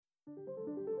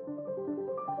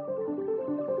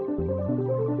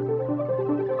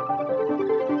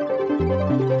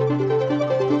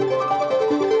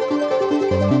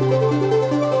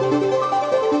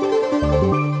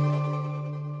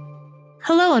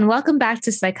Hello and welcome back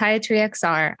to Psychiatry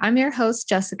XR. I'm your host,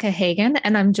 Jessica Hagan,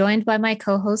 and I'm joined by my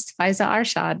co-host, Faiza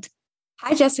Arshad.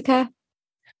 Hi, Jessica.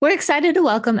 We're excited to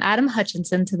welcome Adam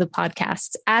Hutchinson to the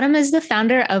podcast. Adam is the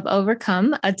founder of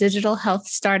Overcome, a digital health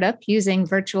startup using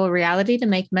virtual reality to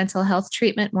make mental health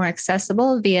treatment more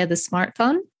accessible via the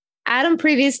smartphone. Adam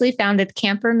previously founded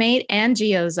CamperMate and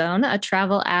GeoZone, a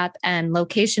travel app and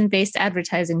location-based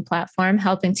advertising platform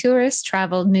helping tourists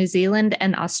travel New Zealand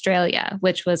and Australia,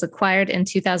 which was acquired in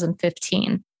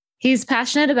 2015. He's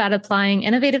passionate about applying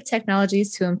innovative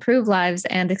technologies to improve lives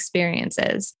and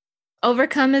experiences.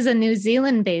 Overcome is a New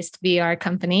Zealand-based VR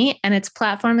company, and its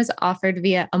platform is offered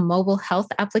via a mobile health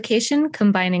application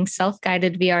combining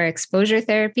self-guided VR exposure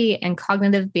therapy and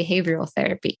cognitive behavioral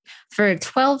therapy for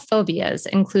 12 phobias,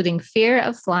 including fear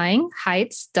of flying,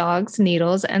 heights, dogs,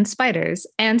 needles, and spiders,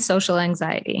 and social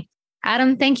anxiety.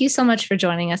 Adam, thank you so much for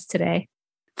joining us today.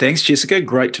 Thanks, Jessica.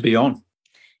 Great to be on.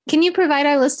 Can you provide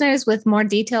our listeners with more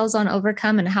details on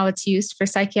Overcome and how it's used for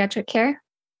psychiatric care?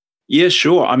 Yeah,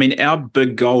 sure. I mean, our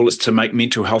big goal is to make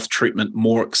mental health treatment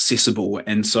more accessible.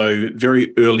 And so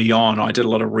very early on, I did a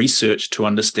lot of research to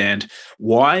understand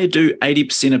why do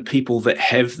 80% of people that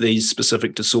have these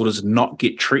specific disorders not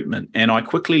get treatment? And I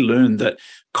quickly learned that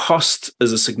cost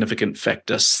is a significant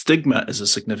factor. Stigma is a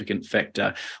significant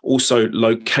factor. Also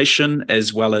location,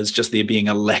 as well as just there being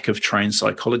a lack of trained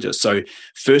psychologists. So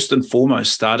first and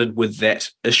foremost, started with that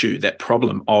issue, that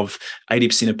problem of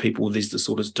 80% of people with these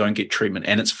disorders don't get treatment.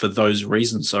 And it's for those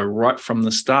reasons. So right from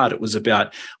the start, it was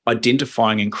about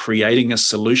identifying and creating a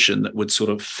solution that would sort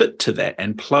of fit to that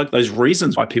and plug those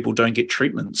reasons why people don't get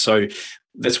treatment. So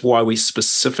that's why we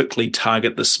specifically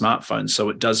target the smartphone. So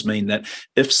it does mean that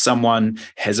if someone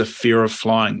has a fear of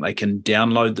flying, they can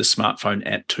download the smartphone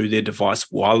app to their device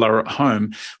while they're at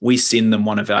home. We send them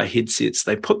one of our headsets.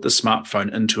 They put the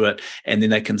smartphone into it, and then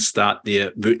they can start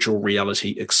their virtual reality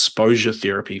exposure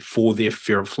therapy for their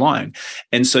fear of flying.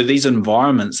 And so these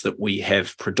environments that we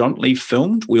have predominantly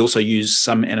filmed, we also use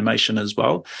some animation as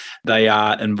well. They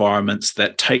are environments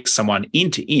that take someone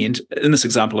end to end, in this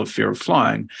example of fear of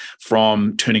flying, from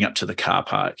turning up to the car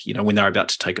park, when they're about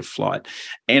to take a flight.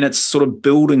 And it's sort of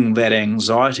building that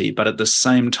anxiety, but at the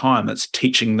same time, it's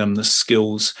teaching them the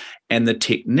skills and the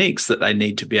techniques that they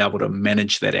need to be able to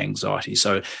manage that anxiety.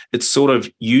 So it's sort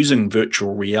of using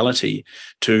virtual reality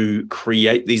to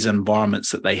create these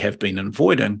environments that they have been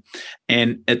avoiding.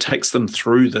 And it takes them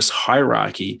through this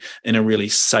hierarchy in a really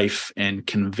safe and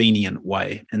convenient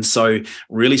way. And so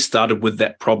really started with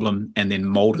that problem and then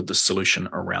molded the solution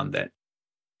around that.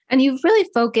 And you've really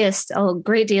focused a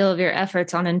great deal of your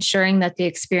efforts on ensuring that the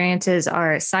experiences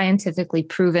are scientifically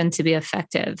proven to be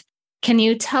effective. Can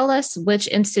you tell us which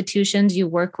institutions you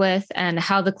work with and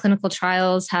how the clinical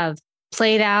trials have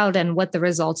played out and what the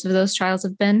results of those trials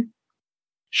have been?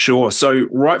 Sure. So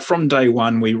right from day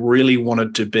one, we really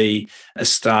wanted to be a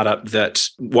startup that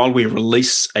while we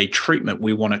release a treatment,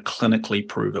 we want to clinically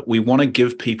prove it. We want to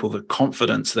give people the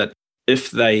confidence that if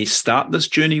they start this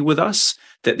journey with us,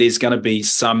 that there's going to be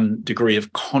some degree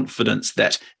of confidence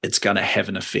that it's going to have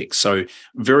an effect. So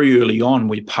very early on,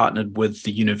 we partnered with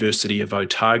the University of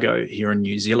Otago here in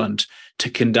New Zealand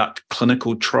to conduct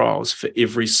clinical trials for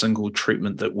every single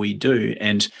treatment that we do.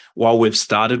 And while we've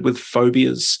started with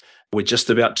phobias, we're just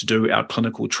about to do our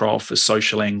clinical trial for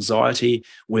social anxiety.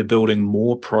 We're building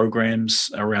more programs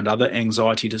around other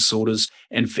anxiety disorders.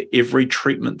 And for every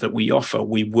treatment that we offer,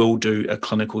 we will do a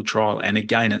clinical trial. And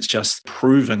again, it's just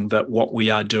proving that what we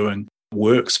are doing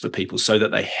works for people so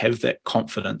that they have that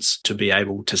confidence to be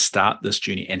able to start this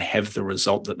journey and have the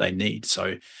result that they need.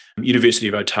 So University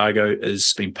of Otago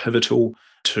has been pivotal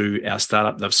to our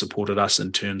startup. They've supported us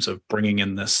in terms of bringing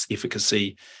in this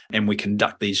efficacy, and we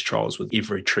conduct these trials with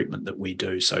every treatment that we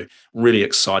do. So really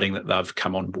exciting that they've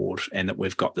come on board and that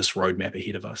we've got this roadmap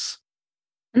ahead of us.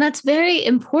 And that's very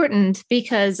important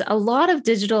because a lot of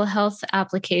digital health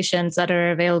applications that are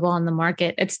available on the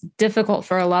market, it's difficult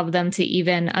for a lot of them to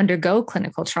even undergo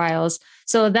clinical trials.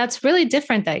 So that's really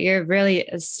different that you're really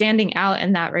standing out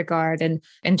in that regard and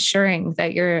ensuring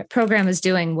that your program is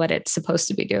doing what it's supposed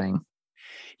to be doing.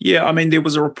 Yeah, I mean, there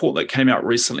was a report that came out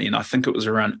recently, and I think it was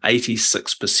around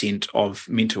 86% of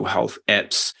mental health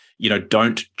apps,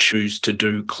 don't choose to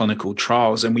do clinical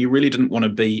trials. And we really didn't want to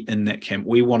be in that camp.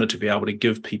 We wanted to be able to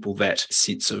give people that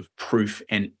sense of proof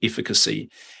and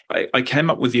efficacy. I came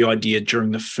up with the idea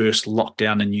during the first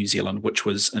lockdown in New Zealand, which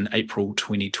was in April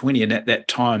 2020. And at that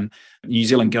time, New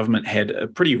Zealand government had a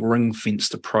pretty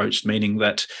ring-fenced approach, meaning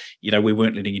that, we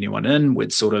weren't letting anyone in.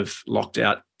 We'd sort of locked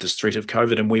out this threat of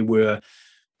COVID, and we were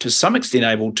to some extent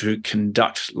able to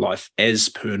conduct life as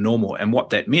per normal. And what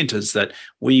that meant is that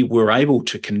we were able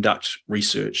to conduct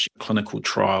research, clinical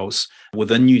trials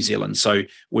within New Zealand. So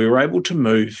we were able to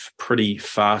move pretty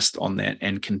fast on that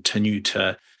and continue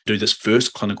to do this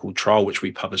first clinical trial, which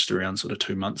we published around sort of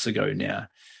 2 months ago now.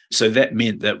 So that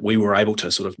meant that we were able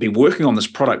to sort of be working on this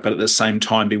product, but at the same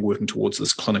time be working towards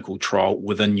this clinical trial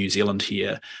within New Zealand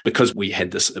here because we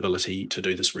had this ability to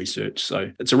do this research.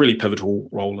 So it's a really pivotal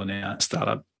role in our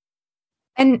startup.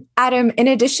 And Adam, in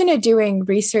addition to doing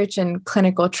research and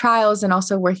clinical trials and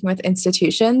also working with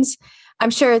institutions, I'm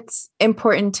sure it's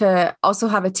important to also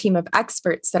have a team of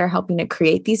experts that are helping to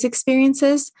create these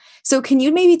experiences. So can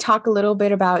you maybe talk a little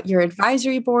bit about your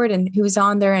advisory board and who's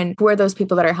on there and who are those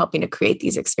people that are helping to create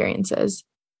these experiences?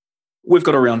 We've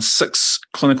got around 6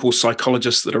 clinical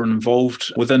psychologists that are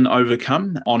involved within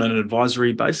Overcome on an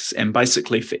advisory basis. And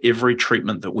basically for every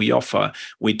treatment that we offer,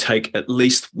 we take at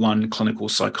least one clinical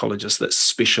psychologist that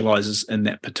specializes in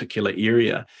that particular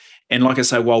area. And like I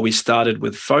say, while we started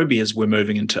with phobias, we're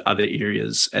moving into other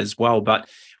areas as well. But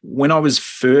when I was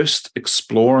first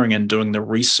exploring and doing the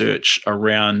research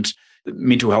around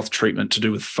mental health treatment to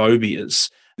do with phobias,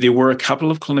 there were a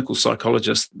couple of clinical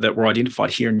psychologists that were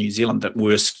identified here in New Zealand that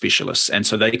were specialists. And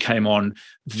so they came on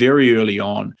very early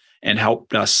on and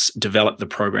helped us develop the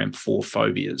program for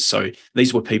phobias. So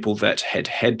these were people that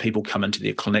had people come into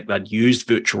their clinic. They'd used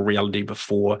virtual reality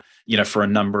before, for a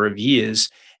number of years.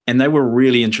 And they were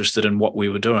really interested in what we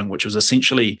were doing, which was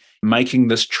essentially making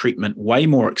this treatment way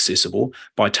more accessible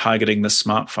by targeting the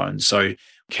smartphone. So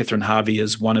Catherine Harvey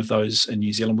is one of those in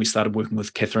New Zealand. We started working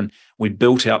with Catherine. We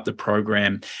built out the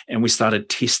program and we started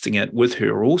testing it with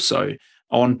her also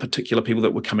on particular people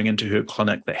that were coming into her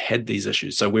clinic that had these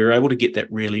issues. So we were able to get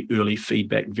that really early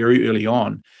feedback very early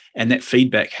on. And that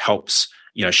feedback helps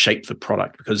shape the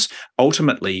product because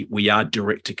ultimately we are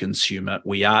direct to consumer.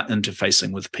 We are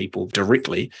interfacing with people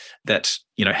directly that,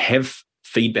 have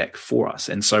feedback for us.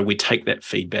 And so we take that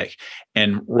feedback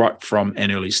and right from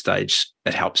an early stage,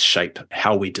 it helps shape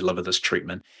how we deliver this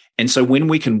treatment. And so when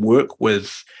we can work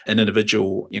with an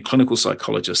individual clinical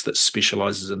psychologist that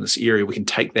specializes in this area, we can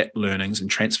take that learnings and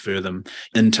transfer them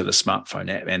into the smartphone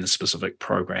app and the specific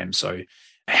program. So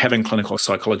having clinical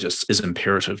psychologists is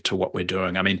imperative to what we're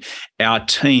doing. I mean, our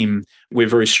team, we're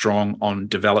very strong on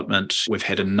development. We've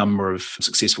had a number of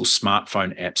successful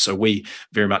smartphone apps. So we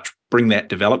very much bring that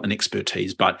development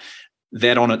expertise, but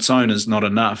that on its own is not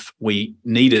enough. We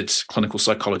needed clinical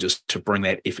psychologists to bring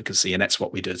that efficacy, and that's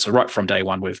what we did. So right from day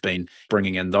one, we've been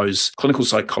bringing in those clinical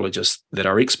psychologists that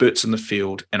are experts in the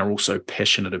field and are also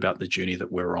passionate about the journey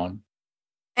that we're on.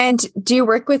 And do you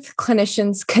work with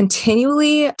clinicians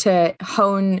continually to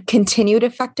hone continued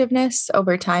effectiveness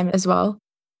over time as well?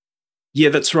 Yeah,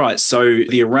 that's right. So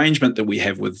the arrangement that we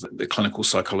have with the clinical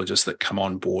psychologists that come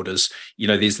on board is,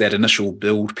 there's that initial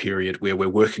build period where we're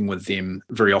working with them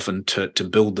very often to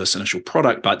build this initial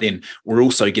product, but then we're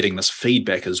also getting this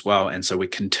feedback as well. And so we're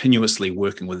continuously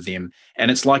working with them.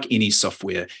 And it's like any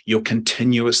software, you're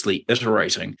continuously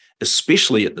iterating,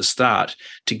 especially at the start,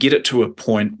 to get it to a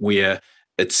point where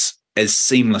it's as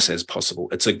seamless as possible.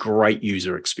 It's a great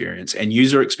user experience, and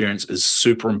user experience is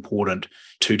super important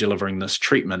to delivering this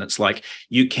treatment. It's like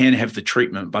you can have the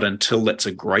treatment, but until that's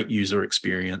a great user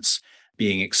experience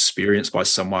being experienced by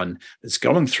someone that's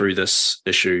going through this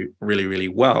issue really, really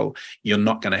well, you're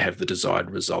not going to have the desired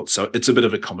results. So it's a bit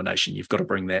of a combination. You've got to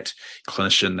bring that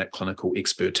clinician, that clinical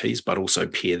expertise, but also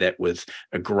pair that with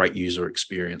a great user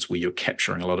experience where you're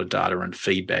capturing a lot of data and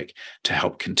feedback to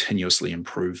help continuously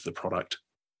improve the product.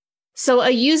 So a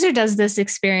user does this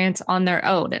experience on their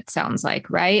own, it sounds like,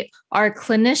 right? Are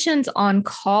clinicians on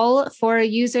call for a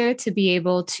user to be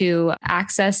able to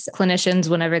access clinicians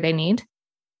whenever they need?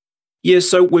 Yeah,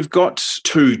 so we've got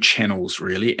 2 channels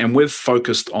really, and we've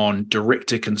focused on direct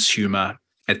to consumer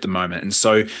at the moment. And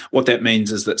so what that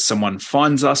means is that someone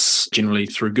finds us generally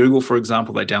through Google, for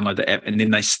example, they download the app and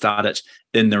then they start it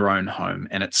in their own home,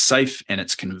 and it's safe and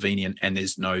it's convenient and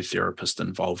there's no therapist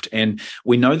involved. And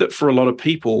we know that for a lot of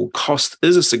people, cost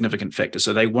is a significant factor.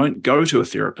 So they won't go to a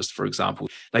therapist, for example.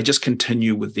 They just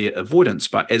continue with their avoidance.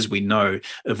 But as we know,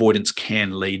 avoidance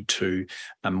can lead to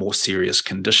more serious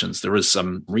conditions. There is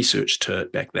some research to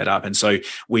back that up. And so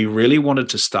we really wanted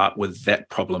to start with that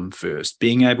problem first,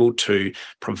 being able to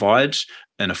provide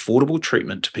an affordable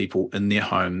treatment to people in their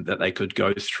home that they could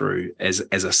go through as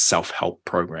a self-help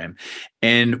program.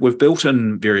 And we've built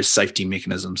in various safety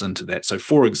mechanisms into that. So,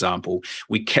 for example,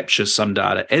 we capture some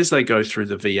data as they go through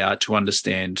the VR to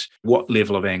understand what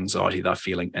level of anxiety they're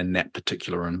feeling in that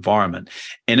particular environment.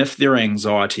 And if their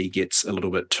anxiety gets a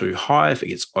little bit too high, if it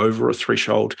gets over a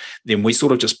threshold, then we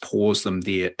sort of just pause them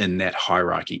there in that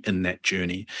hierarchy, in that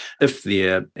journey. If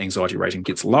their anxiety rating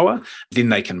gets lower, then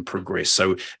they can progress.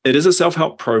 So it is a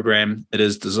self-help program. It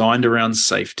is designed around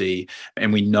safety,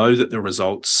 and we know that the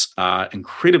results are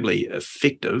incredibly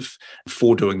effective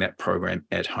for doing that program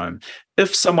at home.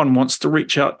 If someone wants to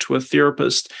reach out to a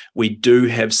therapist, we do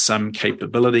have some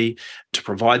capability to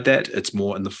provide that. It's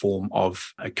more in the form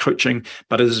of a coaching,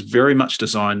 but it is very much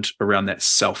designed around that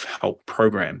self-help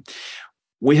program.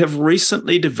 We have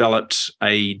recently developed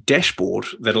a dashboard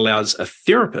that allows a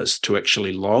therapist to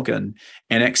actually log in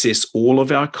and access all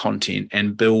of our content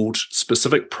and build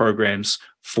specific programs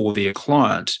for their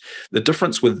client. The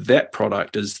difference with that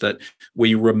product is that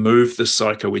we remove the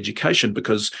psychoeducation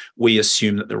because we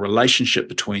assume that the relationship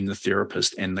between the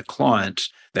therapist and the client,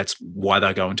 that's why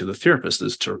they're going to the therapist,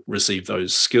 is to receive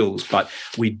those skills. But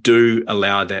we do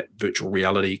allow that virtual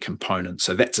reality component.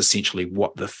 So that's essentially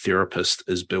what the therapist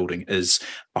is building, is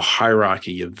a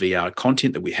hierarchy of VR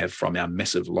content that we have from our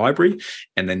massive library,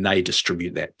 and then they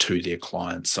distribute that to their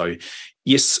clients. So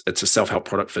yes, it's a self-help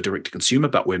product for direct-to-consumer,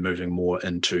 but we're moving more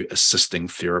into assisting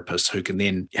therapists who can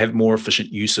then have more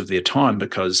efficient use of their time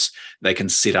because they can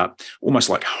set up almost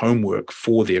like homework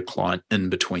for their client in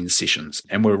between sessions.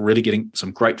 And we're really getting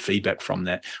some great feedback from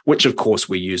that, which of course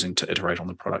we're using to iterate on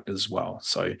the product as well.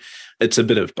 So it's a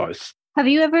bit of both. Have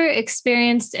you ever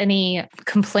experienced any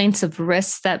complaints of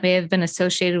risks that may have been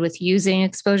associated with using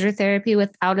exposure therapy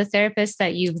without a therapist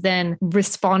that you've then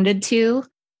responded to?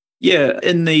 Yeah,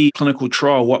 in the clinical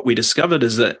trial, what we discovered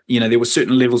is that, there were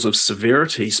certain levels of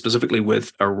severity, specifically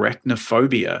with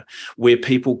arachnophobia, where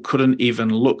people couldn't even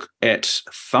look at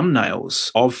thumbnails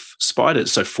of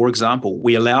spiders. So, for example,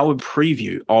 we allow a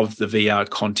preview of the VR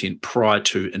content prior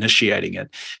to initiating it.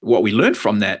 What we learned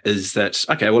from that is that,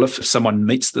 okay, well, if someone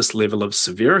meets this level of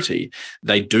severity,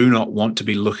 they do not want to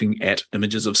be looking at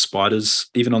images of spiders,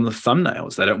 even on the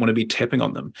thumbnails. They don't want to be tapping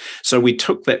on them. So we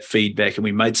took that feedback and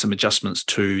we made some adjustments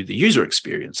to the user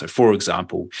experience. So, for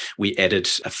example, we added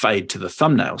a fade to the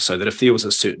thumbnail so that if there was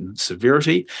a certain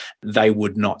severity, they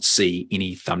would not see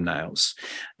any thumbnails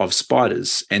of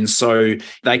spiders. And so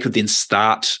they could then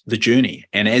start the journey.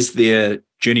 And as their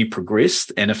journey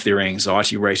progressed, and if their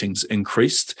anxiety ratings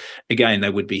increased, again, they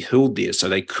would be held there. So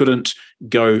they couldn't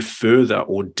go further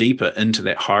or deeper into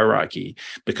that hierarchy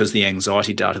because the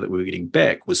anxiety data that we were getting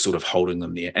back was sort of holding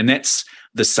them there. And that's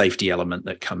the safety element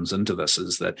that comes into this,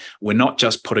 is that we're not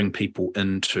just putting people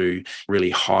into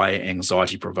really high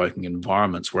anxiety provoking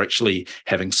environments. We're actually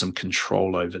having some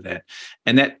control over that.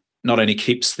 And that not only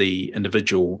keeps the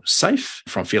individual safe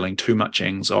from feeling too much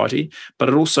anxiety, but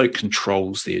it also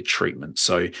controls their treatment.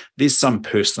 So there's some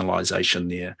personalization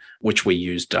there, which we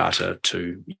use data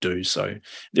to do. So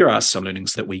there are some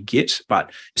learnings that we get,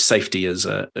 but safety is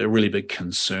a really big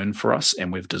concern for us,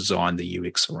 and we've designed the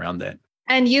UX around that.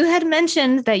 And you had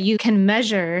mentioned that you can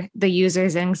measure the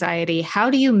user's anxiety. How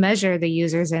do you measure the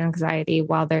user's anxiety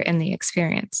while they're in the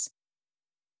experience?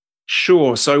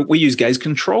 Sure. So we use gaze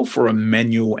control for a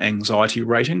manual anxiety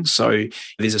rating. So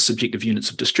there's a subjective units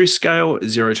of distress scale,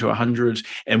 0 to 100,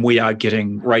 and we are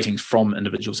getting ratings from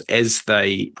individuals as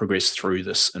they progress through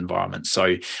this environment.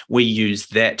 So we use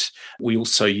that. We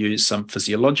also use some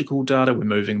physiological data. We're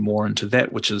moving more into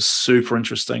that, which is super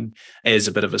interesting as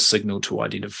a bit of a signal to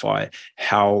identify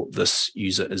how this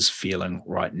user is feeling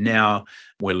right now.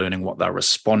 We're learning what they're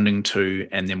responding to,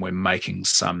 and then we're making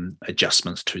some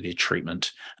adjustments to their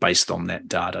treatment based on that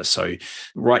data. So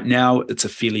right now, it's a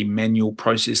fairly manual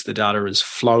process. The data is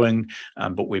flowing,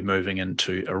 but we're moving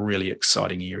into a really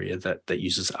exciting area that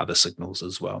uses other signals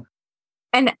as well.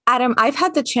 And Adam, I've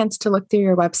had the chance to look through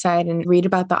your website and read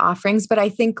about the offerings, but I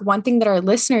think one thing that our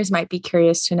listeners might be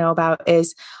curious to know about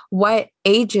is what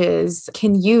ages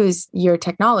can use your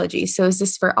technology. So is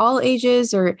this for all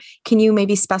ages, or can you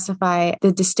maybe specify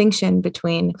the distinction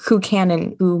between who can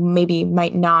and who maybe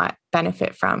might not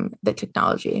benefit from the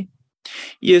technology?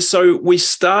 Yeah, so we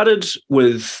started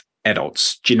with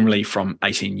adults, generally from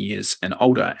 18 years and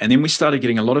older. And then we started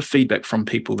getting a lot of feedback from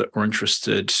people that were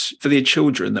interested for their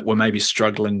children that were maybe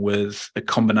struggling with a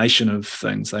combination of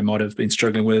things. They might have been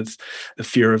struggling with the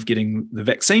fear of getting the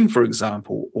vaccine, for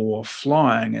example, or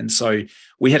flying. And so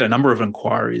we had a number of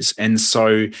inquiries. And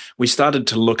so we started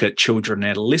to look at children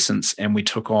and adolescents, and we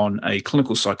took on a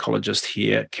clinical psychologist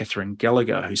here, Catherine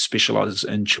Gallagher, who specializes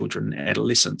in children and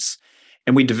adolescents.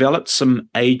 And we developed some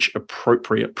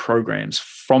age-appropriate programs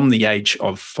from the age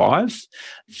of 5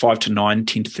 to 9,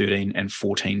 10 to 13, and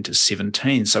 14 to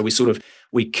 17. So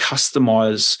we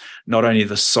customize not only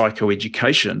the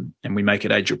psychoeducation and we make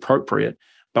it age-appropriate,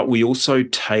 but we also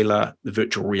tailor the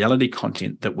virtual reality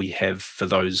content that we have for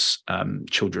those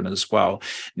children as well.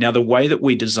 Now, the way that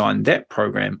we designed that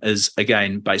program is,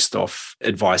 again, based off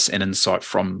advice and insight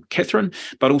from Catherine,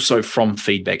 but also from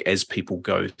feedback as people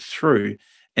go through.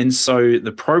 And so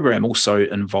the program also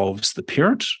involves the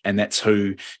parent, and that's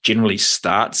who generally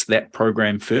starts that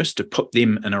program first to put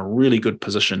them in a really good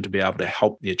position to be able to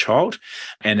help their child.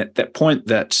 And at that point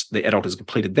that the adult has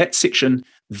completed that section,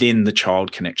 then the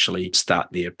child can actually start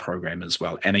their program as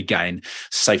well. And again,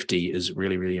 safety is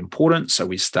really, really important. So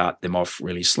we start them off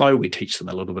really slow. We teach them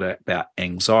a little bit about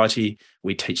anxiety.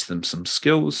 We teach them some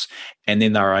skills, and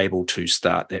then they're able to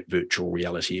start that virtual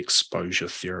reality exposure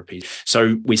therapy.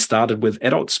 So we started with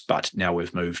adults, but now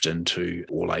we've moved into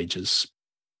all ages.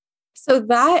 So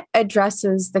that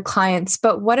addresses the clients,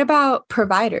 but what about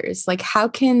providers? Like, how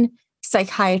can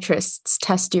psychiatrists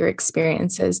test your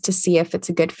experiences to see if it's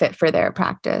a good fit for their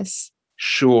practice?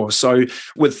 Sure. So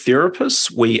with therapists,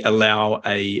 we allow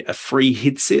a free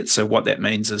headset. So what that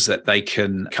means is that they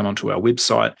can come onto our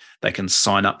website, they can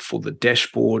sign up for the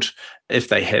dashboard. If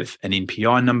they have an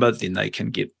NPI number, then they can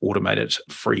get automated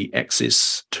free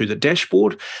access to the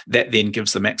dashboard. That then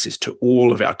gives them access to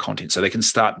all of our content. So they can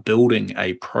start building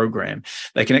a program.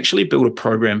 They can actually build a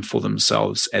program for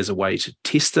themselves as a way to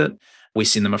test it. We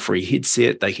send them a free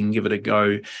headset, they can give it a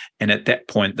go. And at that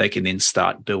point, they can then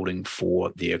start building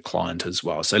for their client as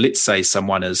well. So let's say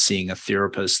someone is seeing a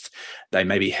therapist, they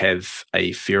maybe have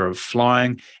a fear of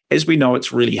flying. As we know,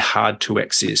 it's really hard to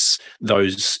access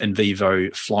those in vivo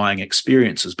flying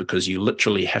experiences because you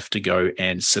literally have to go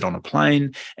and sit on a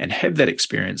plane and have that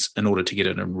experience in order to get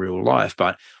it in real life.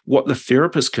 But what the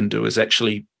therapist can do is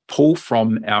actually pull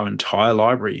from our entire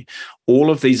library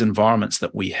all of these environments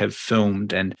that we have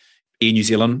filmed, and Air New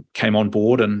Zealand came on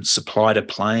board and supplied a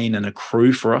plane and a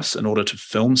crew for us in order to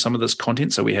film some of this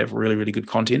content. So we have really, really good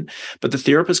content. But the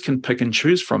therapist can pick and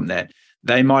choose from that.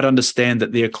 They might understand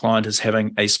that their client is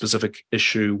having a specific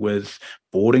issue with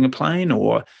boarding a plane,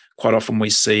 or quite often we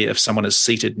see if someone is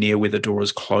seated near where the door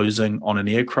is closing on an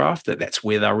aircraft, that's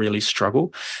where they really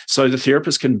struggle. So the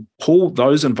therapist can pull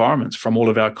those environments from all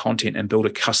of our content and build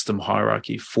a custom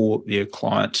hierarchy for their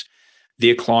client.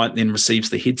 Their client then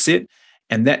receives the headset,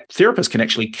 and that therapist can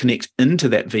actually connect into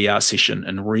that VR session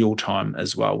in real time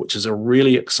as well, which is a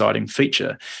really exciting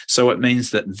feature. So it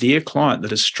means that their client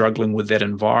that is struggling with that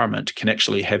environment can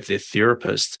actually have their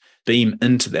therapist beam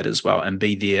into that as well and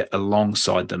be there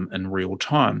alongside them in real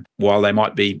time while they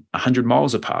might be 100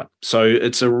 miles apart. So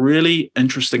it's a really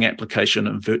interesting application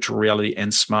of virtual reality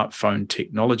and smartphone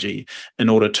technology in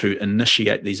order to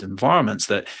initiate these environments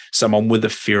that someone with a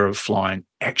fear of flying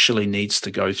actually needs to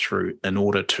go through in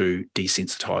order to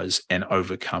desensitize and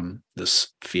overcome this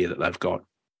fear that they've got.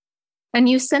 And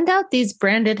you send out these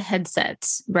branded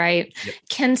headsets, right? Yep.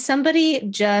 Can somebody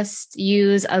just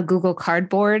use a Google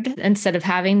Cardboard instead of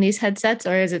having these headsets,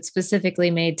 or is it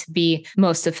specifically made to be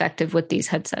most effective with these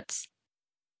headsets?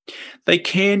 They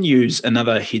can use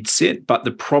another headset, but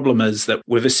the problem is that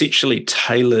we've essentially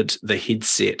tailored the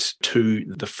headset to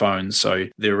the phone. So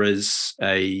there is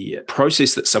a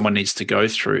process that someone needs to go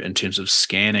through in terms of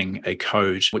scanning a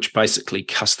code, which basically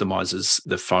customizes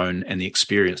the phone and the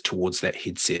experience towards that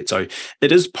headset. So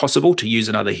it is possible to use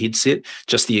another headset,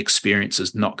 just the experience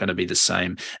is not going to be the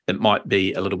same. It might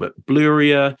be a little bit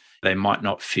blurrier. They might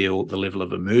not feel the level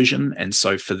of immersion. And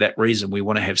so for that reason, we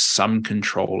want to have some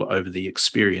control over the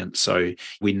experience. So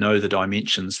we know the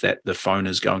dimensions that the phone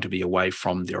is going to be away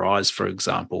from their eyes, for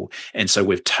example. And so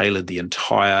we've tailored the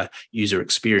entire user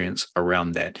experience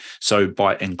around that. So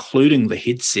by including the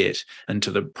headset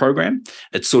into the program,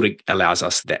 it sort of allows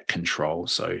us that control.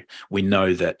 So we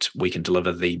know that we can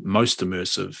deliver the most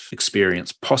immersive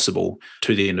experience possible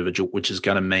to the individual, which is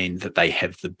going to mean that they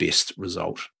have the best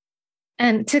result.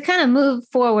 And to kind of move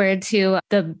forward to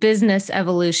the business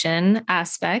evolution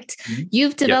aspect,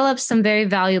 you've developed some very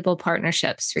valuable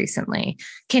partnerships recently.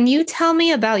 Can you tell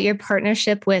me about your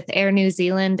partnership with Air New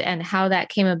Zealand and how that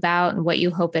came about and what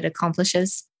you hope it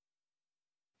accomplishes?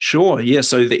 Sure. Yeah.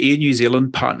 So the Air New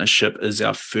Zealand partnership is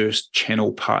our first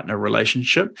channel partner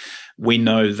relationship. We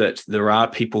know that there are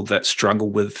people that struggle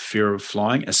with fear of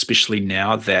flying, especially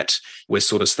now that we're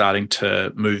sort of starting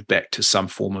to move back to some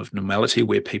form of normality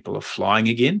where people are flying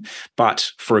again.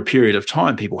 But for a period of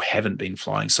time, people haven't been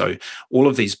flying. So all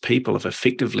of these people have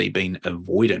effectively been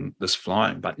avoiding this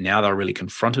flying, but now they're really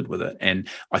confronted with it. And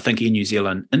I think Air New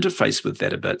Zealand interface with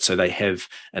that a bit. So they have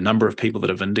a number of people that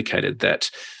have indicated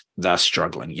that they're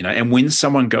struggling, and when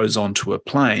someone goes onto a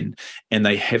plane and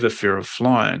they have a fear of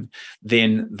flying,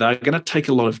 then they're going to take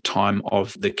a lot of time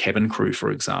off the cabin crew, for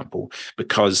example,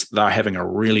 because they're having a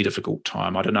really difficult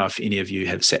time. I don't know if any of you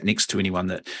have sat next to anyone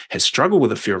that has struggled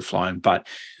with a fear of flying, but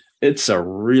it's a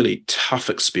really tough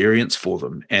experience for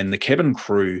them. And the cabin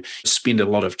crew spend a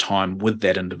lot of time with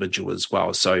that individual as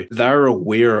well. So they're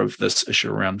aware of this issue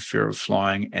around fear of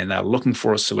flying and they're looking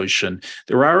for a solution.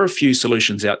 There are a few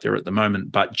solutions out there at the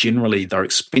moment, but generally they're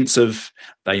expensive.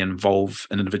 They involve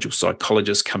an individual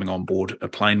psychologist coming on board a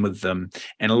plane with them.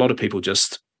 And a lot of people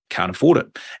just can't afford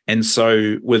it. And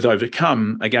so with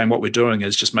Overcome, again, what we're doing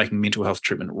is just making mental health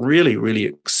treatment really, really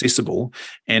accessible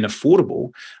and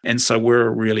affordable. And so we're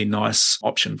a really nice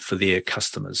option for their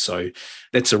customers. So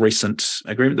that's a recent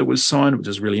agreement that was signed, which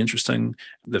is really interesting,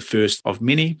 the first of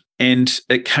many. And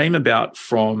it came about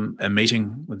from a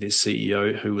meeting with their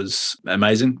CEO, who was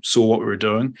amazing, saw what we were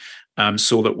doing,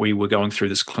 saw that we were going through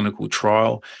this clinical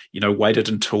trial, waited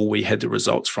until we had the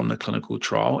results from the clinical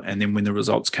trial. And then when the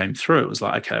results came through, it was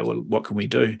like, okay, well, what can we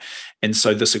do? And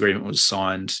so this agreement was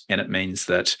signed, and it means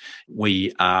that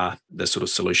we are the sort of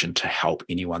solution to help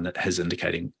anyone that is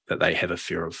indicating that they have a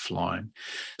fear of flying.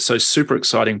 So super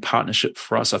exciting partnership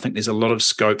for us. I think there's a lot of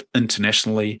scope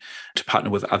internationally to partner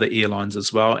with other airlines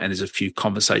as well. And there's a few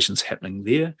conversations happening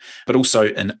there, but also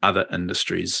in other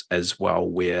industries as well,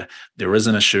 where there is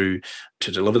an issue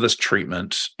to deliver this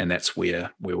treatment, and that's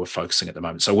where we're focusing at the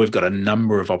moment. So we've got a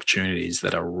number of opportunities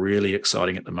that are really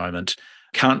exciting at the moment.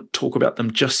 Can't talk about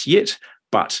them just yet,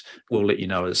 but we'll let you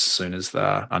know as soon as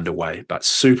they're underway. But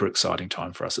super exciting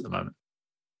time for us at the moment.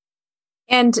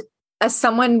 And as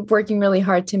someone working really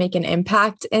hard to make an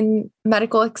impact in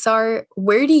medical XR,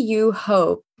 where do you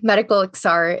hope medical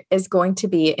XR is going to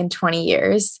be in 20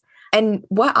 years? And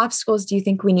what obstacles do you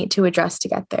think we need to address to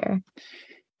get there?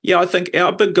 Yeah, I think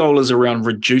our big goal is around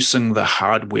reducing the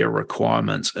hardware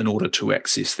requirements in order to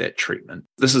access that treatment.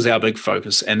 This is our big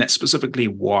focus, and that's specifically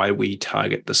why we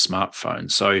target the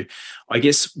smartphone. So I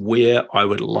guess where I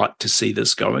would like to see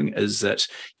this going is that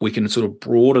we can sort of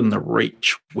broaden the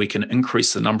reach. We can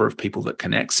increase the number of people that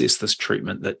can access this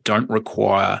treatment that don't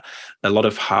require a lot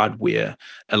of hardware,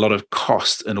 a lot of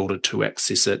cost in order to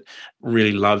access it.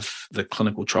 Really love the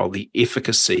clinical trial, the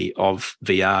efficacy of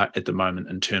VR at the moment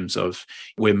in terms of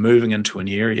we're moving into an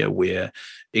area where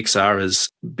XR is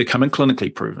becoming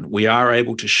clinically proven. We are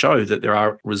able to show that there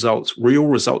are results, real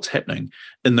results happening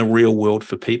in the real world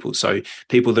for people. So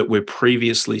people that were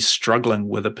previously struggling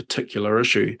with a particular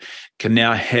issue can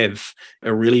now have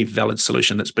a really valid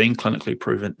solution that's been clinically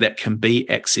proven that can be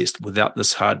accessed without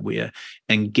this hardware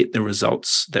and get the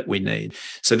results that we need.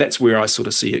 So that's where I sort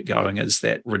of see it going, is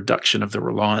that reduction of the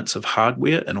reliance of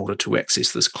hardware in order to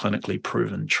access this clinically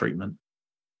proven treatment.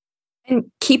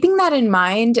 And keeping that in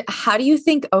mind, how do you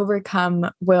think Overcome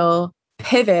will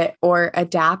pivot or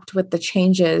adapt with the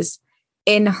changes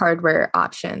in hardware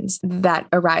options that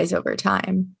arise over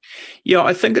time? Yeah,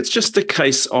 I think it's just a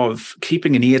case of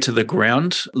keeping an ear to the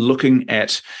ground, looking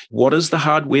at what is the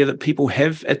hardware that people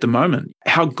have at the moment.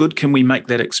 How good can we make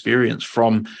that experience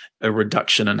from a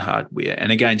reduction in hardware?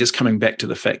 And again, just coming back to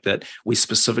the fact that we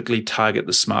specifically target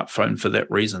the smartphone for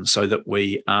that reason, so that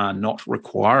we are not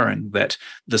requiring that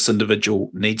this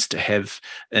individual needs to have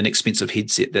an expensive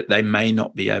headset that they may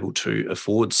not be able to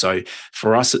afford. So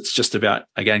for us, it's just about,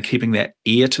 again, keeping that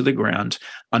ear to the ground,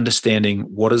 understanding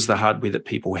what is the hardware that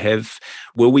people have.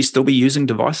 Will we still be using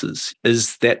devices?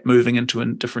 Is that moving into a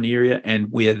different area?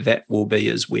 And where that will be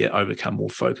is where Overcome will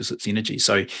focus its energy.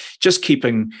 So just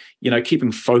keeping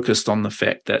focused on the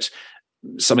fact that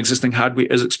some existing hardware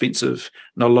is expensive.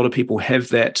 Not a lot of people have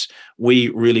that. We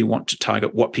really want to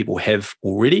target what people have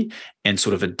already and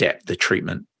sort of adapt the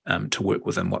treatment to work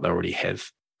within what they already have.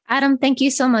 Adam, thank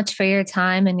you so much for your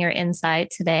time and your insight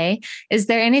today. Is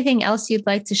there anything else you'd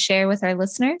like to share with our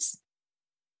listeners?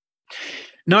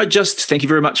 No, just thank you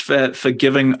very much for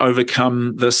giving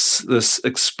Overcome this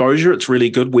exposure. It's really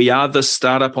good. We are the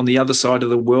startup on the other side of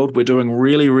the world. We're doing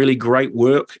really, really great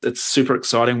work. It's super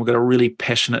exciting. We've got a really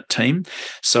passionate team.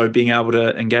 So being able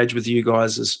to engage with you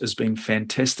guys has been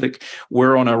fantastic.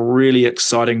 We're on a really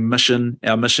exciting mission.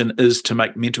 Our mission is to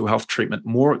make mental health treatment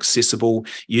more accessible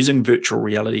using virtual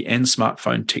reality and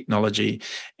smartphone technology.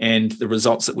 And the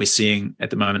results that we're seeing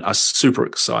at the moment are super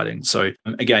exciting. So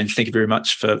again, thank you very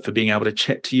much for being able to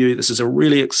chat to you. This is a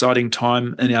really exciting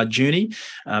time in our journey.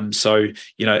 So,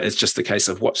 it's just the case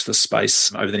of watch this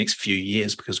space over the next few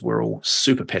years because we're all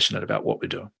super passionate about what we're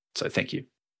doing. So thank you.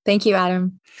 Thank you,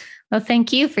 Adam. Well,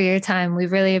 thank you for your time. We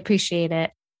really appreciate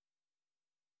it.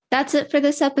 That's it for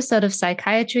this episode of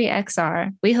Psychiatry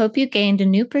XR. We hope you gained a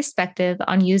new perspective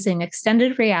on using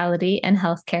extended reality in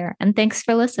healthcare, and thanks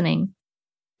for listening.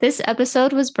 This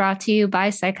episode was brought to you by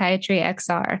Psychiatry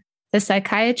XR, the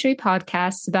psychiatry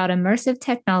podcast about immersive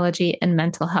technology and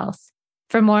mental health.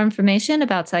 For more information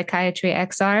about Psychiatry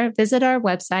XR, visit our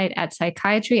website at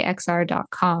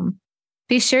psychiatryxr.com.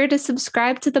 Be sure to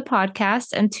subscribe to the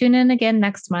podcast and tune in again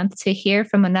next month to hear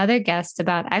from another guest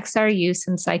about XR use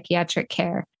in psychiatric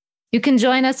care. You can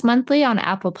join us monthly on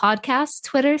Apple Podcasts,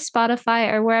 Twitter, Spotify,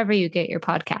 or wherever you get your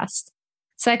podcasts.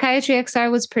 Psychiatry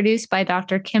XR was produced by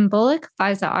Dr. Kim Bullock,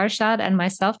 Faiza Arshad, and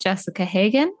myself, Jessica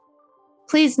Hagan.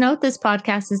 Please note this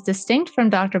podcast is distinct from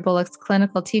Dr. Bullock's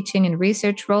clinical teaching and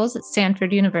research roles at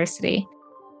Stanford University.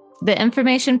 The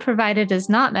information provided is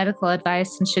not medical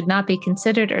advice and should not be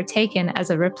considered or taken as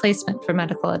a replacement for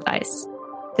medical advice.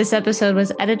 This episode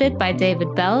was edited by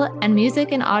David Bell, and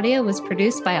music and audio was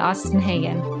produced by Austin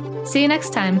Hagen. See you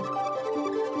next time.